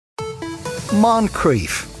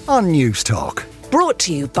Moncrief on News Talk. Brought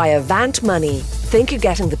to you by Avant Money. Think you're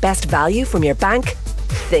getting the best value from your bank?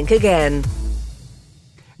 Think again.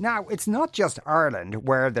 Now, it's not just Ireland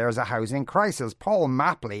where there's a housing crisis. Paul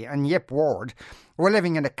Mapley and Yip Ward were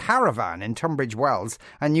living in a caravan in Tunbridge Wells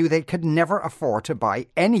and knew they could never afford to buy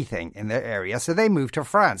anything in their area, so they moved to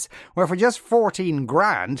France, where for just 14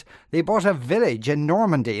 grand, they bought a village in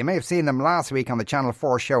Normandy. You may have seen them last week on the Channel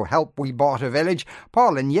 4 show Help We Bought a Village.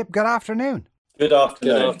 Paul and Yip, good afternoon. Good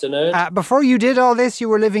afternoon. Good afternoon. Before you did all this, you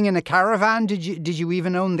were living in a caravan. Did you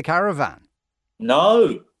even own the caravan?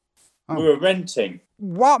 No, we were renting.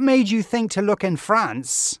 What made you think to look in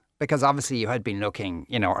France? Because obviously you had been looking,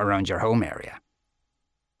 around your home area.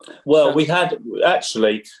 Well, we hadn't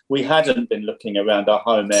been looking around our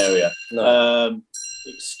home area. No.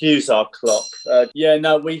 Excuse our clock.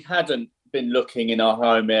 We hadn't been looking in our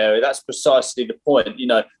home area. That's precisely the point.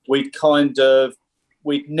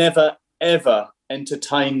 We'd never ever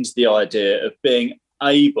entertained the idea of being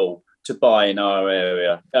able to buy in our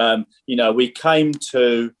area. We came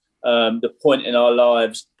to the point in our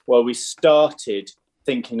lives where we started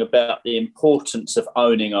thinking about the importance of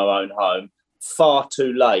owning our own home far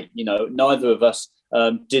too late. Neither of us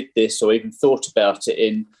did this or even thought about it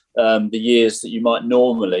in the years that you might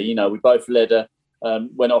normally. We both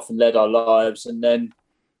went off and led our lives, and then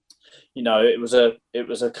it was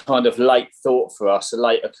a kind of late thought for us, a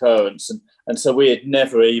late occurrence, and so we had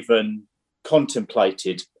never even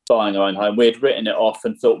contemplated buying our own home. We had written it off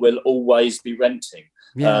and thought we'll always be renting.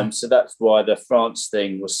 Yeah. So that's why the France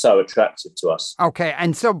thing was so attractive to us. Okay,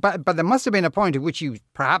 and so, but there must have been a point at which you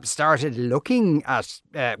perhaps started looking at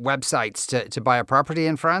websites to buy a property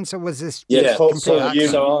in France, or was this? Yeah, Paul,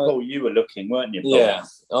 you were looking, weren't you, Paul? Yeah,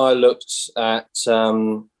 I looked at,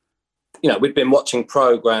 we'd been watching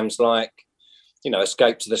programmes like,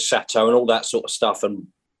 Escape to the Chateau and all that sort of stuff, and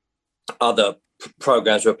other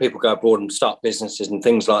programmes where people go abroad and start businesses and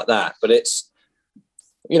things like that. But it's,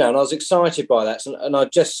 and I was excited by that. And I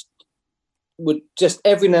would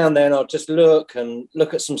every now and then I'd just look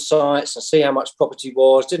at some sites and see how much property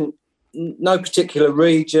was. No particular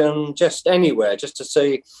region, just anywhere, just to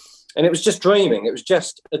see. And it was just dreaming. It was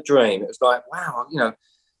just a dream. It was like, wow,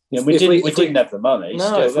 we didn't have the money.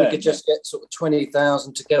 No, if we could just get sort of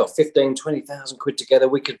 20,000 together, 15, 20,000 quid together,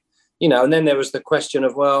 we could, and then there was the question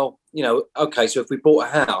of, well, okay, so if we bought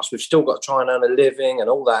a house, we've still got to try and earn a living and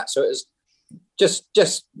all that. So it was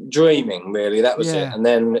just dreaming, really. That was it. And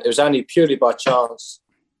then it was only purely by chance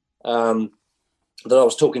that I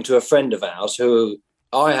was talking to a friend of ours who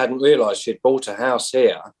I hadn't realised she'd bought a house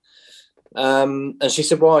here. And she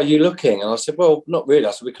said, "Why are you looking?" And I said, "Well, not really."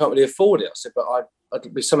 I said, "We can't really afford it." I said, "But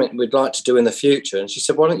it'd be something we'd like to do in the future." And she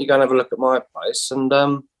said, "Why don't you go and have a look at my place and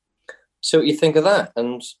see what you think of that?"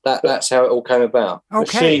 And that's how it all came about.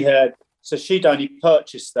 Okay. She'd only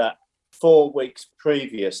purchased that 4 weeks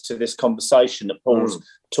previous to this conversation that Paul's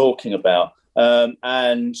talking about.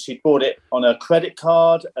 And she bought it on a credit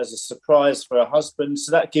card as a surprise for her husband.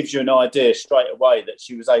 So that gives you an idea straight away that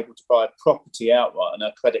she was able to buy a property outright on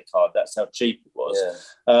her credit card. That's how cheap it was.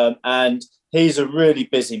 Yeah. And he's a really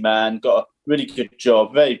busy man, got a really good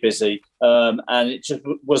job, very busy. And it just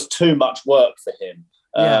was too much work for him.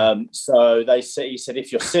 Yeah. So he said,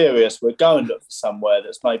 if you're serious, we'll go and look for somewhere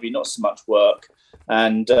that's maybe not so much work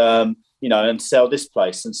and sell this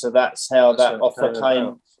place. And so that's how that offer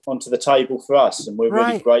came onto the table for us, and we're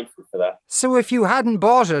really grateful for that. So if you hadn't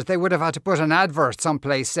bought it, they would have had to put an advert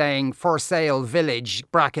someplace saying "for sale village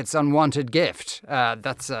brackets unwanted gift."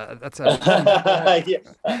 That's a yeah,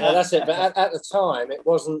 that's it. But at the time, it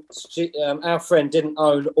wasn't. Our friend didn't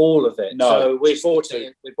own all of it, so we bought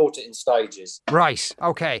it. We bought it in stages. Right.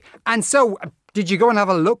 Okay. And so, did you go and have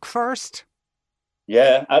a look first?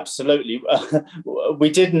 Yeah, absolutely. We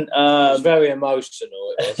didn't. It was very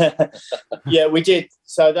emotional. It was. Yeah, we did.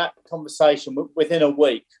 So that conversation, within a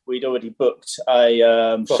week, we'd already booked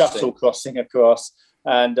a shuttle crossing across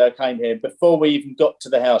and came here. Before we even got to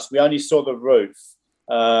the house, we only saw the roof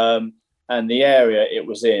and the area it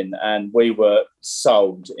was in, and we were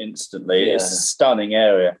sold instantly. Yeah. It's a stunning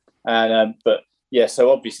area. And so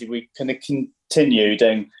obviously we kind of continued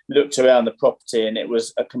and looked around the property, and it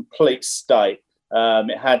was a complete state.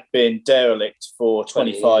 It had been derelict for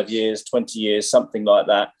 25 years, 20 years, something like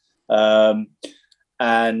that.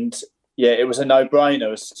 It was a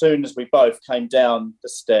no-brainer. As soon as we both came down the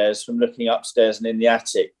stairs from looking upstairs and in the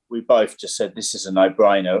attic, we both just said, this is a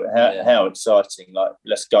no-brainer. How exciting. Like,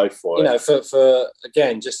 let's go for it. For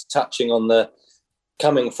again, just touching on the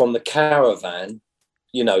coming from the caravan,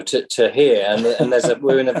 to here, and there's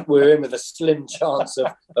we're in with a slim chance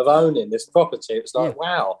of owning this property. It was like,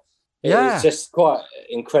 wow. It's just quite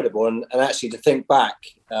incredible, and actually to think back,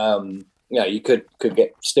 you could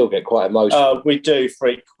still get quite emotional. We do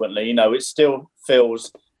frequently. It still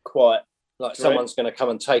feels quite like someone's going to come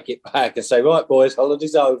and take it back and say, "Right, boys,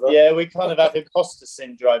 holiday's over." Yeah, we kind of have imposter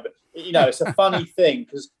syndrome, but it's a funny thing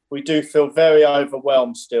because we do feel very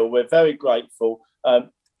overwhelmed still. We're very grateful. I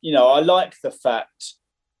like the fact.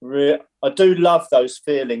 I do love those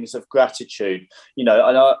feelings of gratitude. And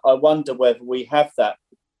I wonder whether we have that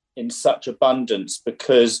in such abundance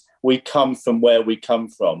because we come from where we come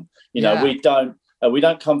from. We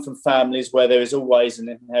don't come from families where there is always an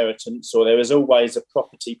inheritance or there is always a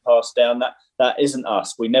property passed down. That isn't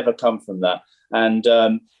us. We never come from that. And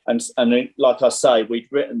like I say, we'd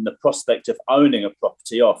written the prospect of owning a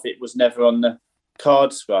property off. It was never on the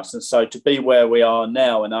cards for us. And so to be where we are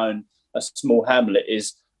now and own a small hamlet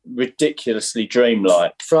is ridiculously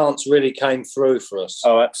dreamlike. France really came through for us.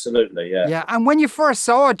 Oh, absolutely, yeah. Yeah, and when you first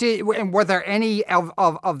saw it, were there any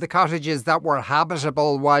of the cottages that were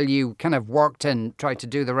habitable while you kind of worked and tried to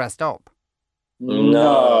do the rest up?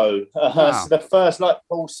 No. So the first, like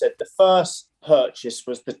Paul said, the first purchase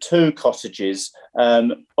was the 2 cottages,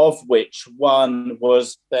 of which one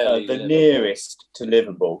was the nearest to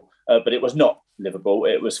livable, but it was not livable.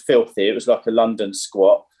 It was filthy. It was like a London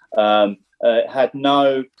squat. It had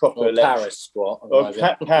no proper electric. Paris squat. Or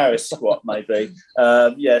Paris squat, maybe.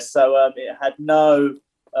 So it had no...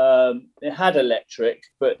 it had electric,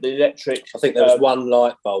 but the electric... I think there was one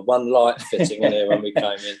light fitting in here when we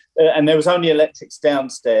came in. And there was only electrics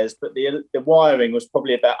downstairs, but the wiring was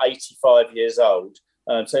probably about 85 years old.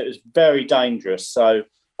 So it was very dangerous. So,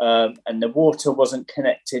 and the water wasn't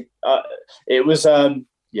connected. It was...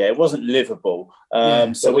 it wasn't livable.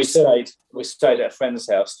 So we stayed at a friend's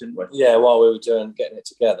house, didn't we? Yeah, while we were getting it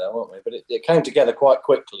together, weren't we? But it came together quite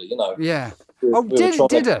quickly, Yeah.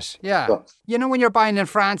 Did it? Yeah. When you're buying in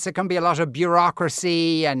France, it can be a lot of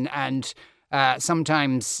bureaucracy and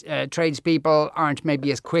sometimes tradespeople aren't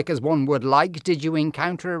maybe as quick as one would like. Did you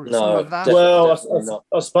encounter some of that? Well,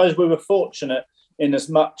 I suppose we were fortunate in as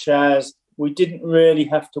much as we didn't really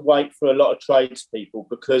have to wait for a lot of tradespeople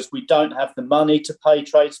because we don't have the money to pay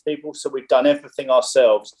tradespeople, so we've done everything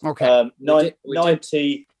ourselves. Okay.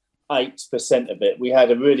 98% of it. We had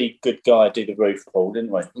a really good guy do the roof, Paul,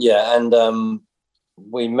 didn't we? Yeah, and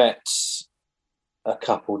we met a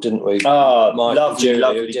couple, didn't we? Oh, lovely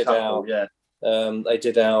couple, yeah. They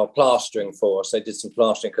did our plastering for us. They did some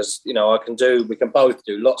plastering because, we can both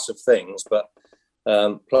do lots of things, but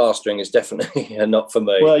plastering is definitely not for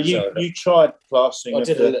me. Well, you tried plastering. I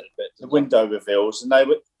did a little bit. The window reveals, and they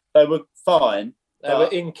were fine. They were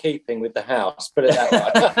in keeping with the house. Put it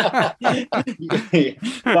that way.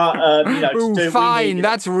 But fine.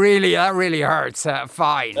 That really hurts.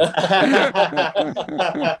 Fine.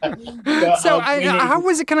 So, how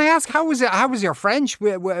was it? Can I ask? How was it? How was your French?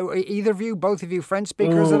 Were either of you, both of you, French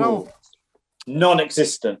speakers at all?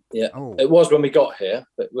 Non-existent. Yeah, It was when we got here,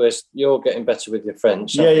 but you're getting better with your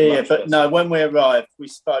French. Yeah. But no, when we arrived, we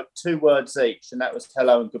spoke 2 words each, and that was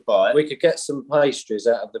hello and goodbye. We could get some pastries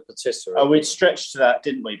out of the patisserie. Oh, we'd stretched to that,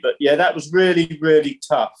 didn't we? But yeah, that was really, really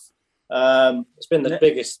tough. It's been the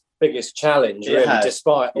biggest challenge, really,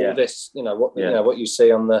 despite all this. What you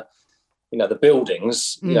see on the. The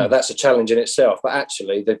buildings, that's a challenge in itself. But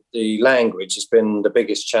actually, the language has been the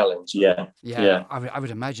biggest challenge. Yeah. I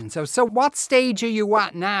would imagine. So what stage are you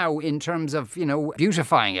at now in terms of,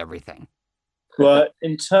 beautifying everything? Well,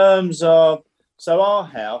 in terms of... So our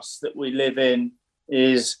house that we live in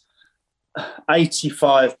is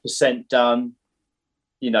 85% done,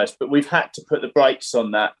 but we've had to put the brakes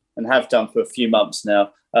on that and have done for a few months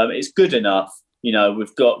now. It's good enough.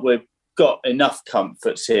 We've got enough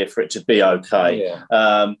comforts here for it to be okay.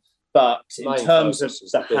 But in terms of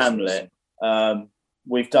the hamlet,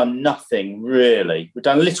 we've done nothing really. We've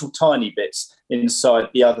done little tiny bits inside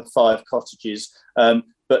the other 5 cottages,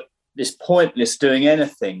 but it's pointless doing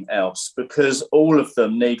anything else because all of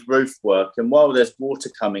them need roof work, and while there's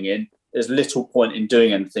water coming in, there's little point in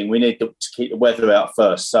doing anything. We need to keep the weather out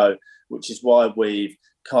first, so which is why we've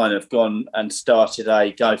kind of gone and started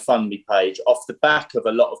a GoFundMe page off the back of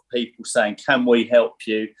a lot of people saying, can we help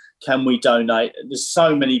you? Can we donate? There's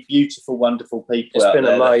so many beautiful, wonderful people. It's been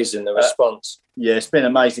amazing, the response. Yeah, it's been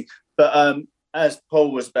amazing. But as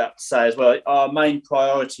Paul was about to say as well, our main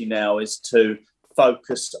priority now is to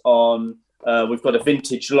focus on, we've got a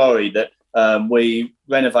vintage lorry that we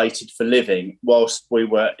renovated for living whilst we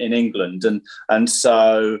were in England. And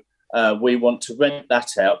so we want to rent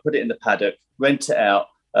that out, put it in the paddock, rent it out.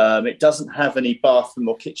 It doesn't have any bathroom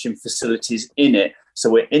or kitchen facilities in it. So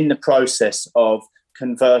we're in the process of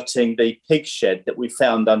converting the pig shed that we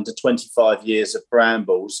found under 25 years of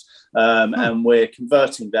brambles, and we're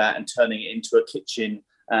converting that and turning it into a kitchen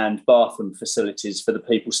and bathroom facilities for the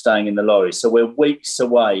people staying in the lorry. So we're weeks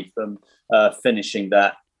away from finishing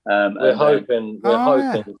that. We're hoping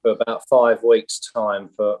for about 5 weeks' time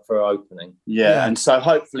for opening. Yeah, and so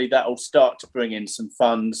hopefully that will start to bring in some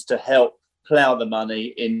funds to help plough the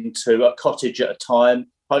money into a cottage at a time.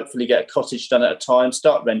 Hopefully get a cottage done at a time,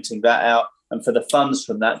 start renting that out, and for the funds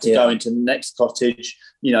from that to go into the next cottage.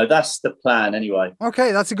 That's the plan anyway.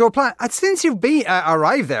 Okay, that's a good plan. Since you've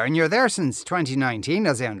arrived there, and you're there since 2019,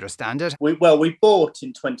 as I understand it. We bought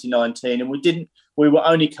in 2019, and we were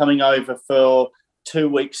only coming over for 2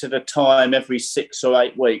 weeks at a time every 6 or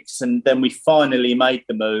 8 weeks. And then we finally made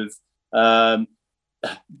the move,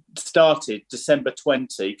 started December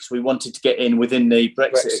 20, because we wanted to get in within the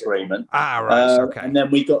Brexit agreement. Right, okay. And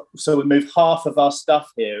then we moved half of our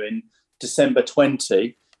stuff here in December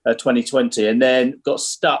 2020, and then got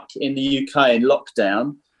stuck in the UK in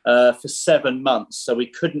lockdown for 7 months. So we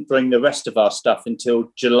couldn't bring the rest of our stuff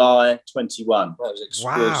until July 21. That was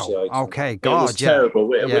excruciating. Wow. Okay, God, it was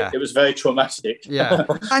terrible. It was very traumatic. Yeah.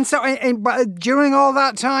 And so, during all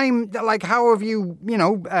that time, like, how have you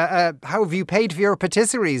paid for your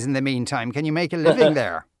patisseries in the meantime? Can you make a living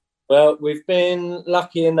there? Well, we've been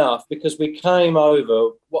lucky enough because we came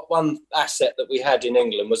over. One asset that we had in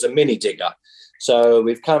England was a mini digger. So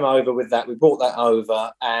we've come over with that. We brought that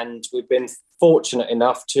over, and we've been fortunate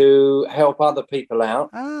enough to help other people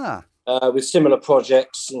out with similar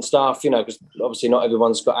projects and stuff, because obviously not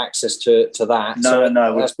everyone's got access to that.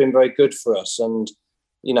 That's been very good for us. And,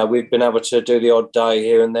 we've been able to do the odd day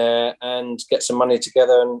here and there and get some money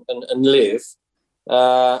together and live.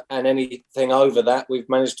 And anything over that, we've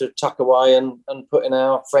managed to tuck away and put in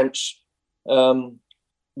our French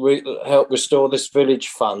help restore this village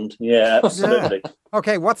fund. Yeah, absolutely. Yeah.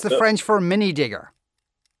 Okay, what's the French for mini digger?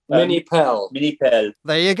 Mini Pelle. Mini Pelle.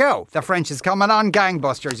 There you go. The French is coming on,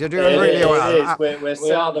 gangbusters. You're doing really well.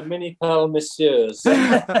 We are the Mini Pelle Messieurs.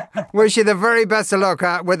 Wish you the very best of luck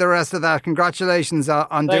with the rest of that. Congratulations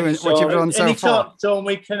on doing what you've done so far. Anytime, John,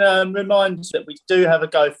 we can remind that we do have a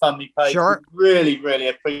GoFundMe page. Sure. We really, really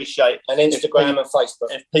appreciate and Instagram and Facebook.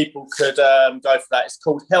 If people could go for that. It's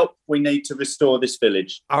called Help We Need to Restore This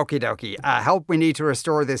Village. Okie dokie. Help We Need to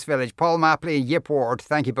Restore This Village. Paul Mapley and Yip Ward,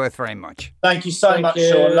 thank you both very much. Thank you so much,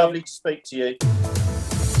 Sean. Lovely to speak to you.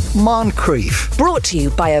 Moncrief. Brought to you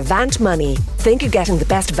by Avant Money. Think you're getting the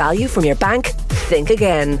best value from your bank? Think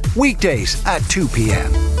again. Weekdays at 2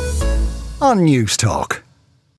 p.m. on News Talk.